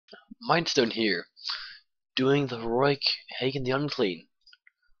Mindstone here, doing the heroic Heigan the Unclean,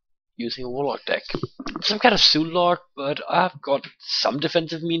 using a warlock deck. Some kind of soul lord, but I've got some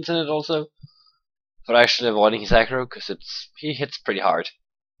defensive means in it also, for actually avoiding his aggro, because he hits pretty hard.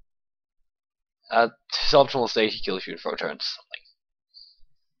 At his optimal state, he kills you in 4 turns, something.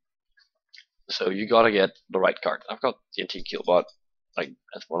 So you gotta get the right card. I've got the anti-killbot, like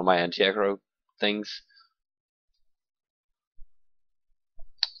as one of my anti-aggro things.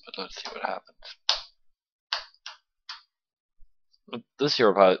 But let's see what happens. This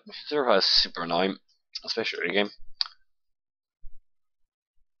hero power is super annoying, especially early game.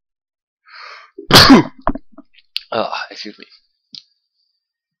 Excuse me.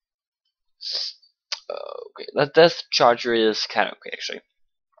 Okay, that death charger is kind of okay actually,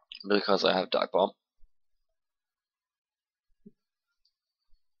 because I have Dark Bomb.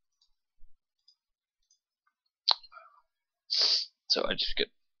 So I just get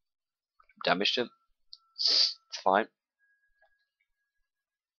damaged him. It's fine.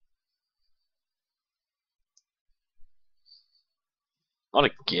 Not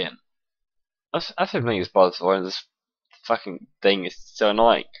again. I've been playing this boss before, and this fucking thing is so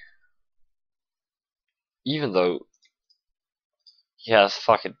annoying. Even though he has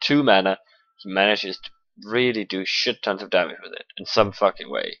fucking 2 mana, he manages to really do shit tons of damage with it in some fucking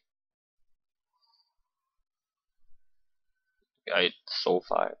way. I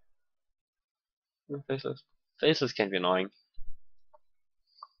Soulfire. Faceless can be annoying.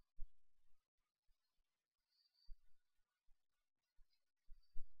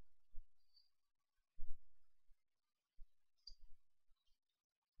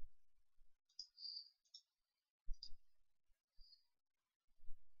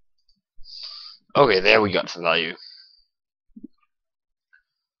 Okay, there we got some value.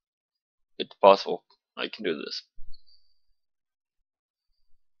 It's possible. I can do this.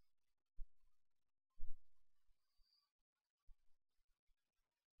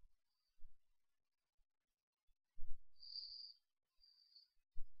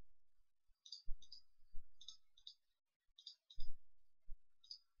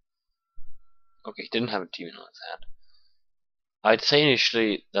 Okay, he didn't have a demon on his hand. I'd say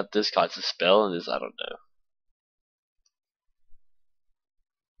initially that this card's a spell, and this I don't know.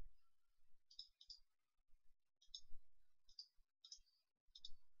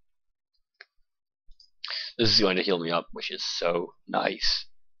 This is going to heal me up, which is so nice.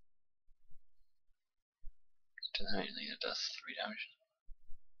 Doesn't have anything that does 3 damage.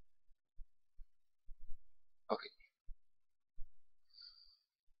 Okay.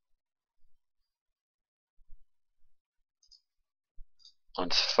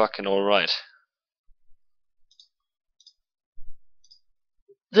 It's fucking alright.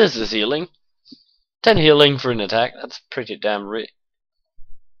 This is healing. 10 healing for an attack. That's pretty damn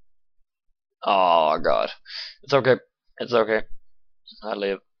Oh god. It's okay. It's okay. I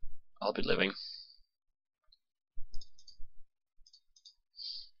live. I'll be living.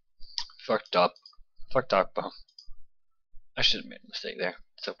 Fucked up. Fucked up, bomb. I should have made a mistake there.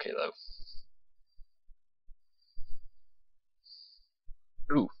 It's okay though.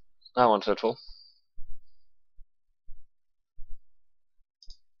 Ooh, that one's hurtful.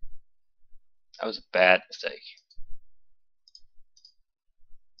 That was a bad mistake.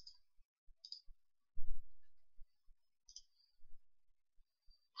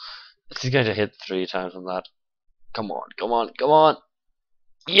 He's going to hit 3 times on that. Come on, come on, come on!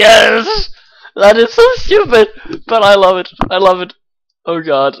 Yes! That is so stupid! But I love it. I love it. Oh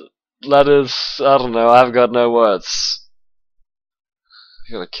god. That is... I don't know. I've got no words.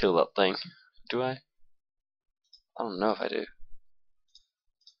 I gotta kill that thing. Do I? I don't know if I do.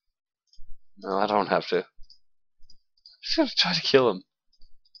 No, I don't have to. I'm just gonna try to kill him.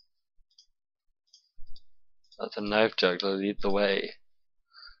 Let the knife juggler lead the way.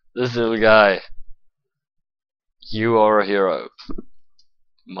 This little guy. You are a hero.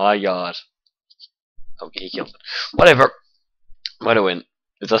 My god. Okay, he killed it. Whatever. I'm gonna win.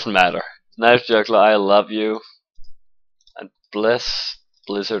 It doesn't matter. Knife juggler, I love you. And bless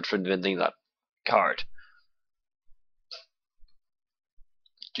Blizzard for inventing that card.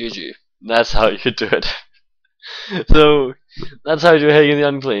 GG. That's how you do it. So, that's how you do Heigan the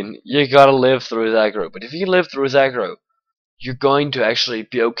Unclean. You gotta live through his aggro. But if you live through his aggro, you're going to actually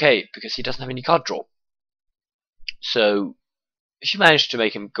be okay, because he doesn't have any card draw. So, if you manage to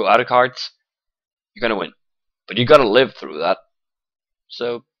make him go out of cards, you're gonna win. But you gotta live through that.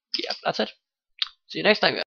 So, yeah, that's it. See you next time, guys.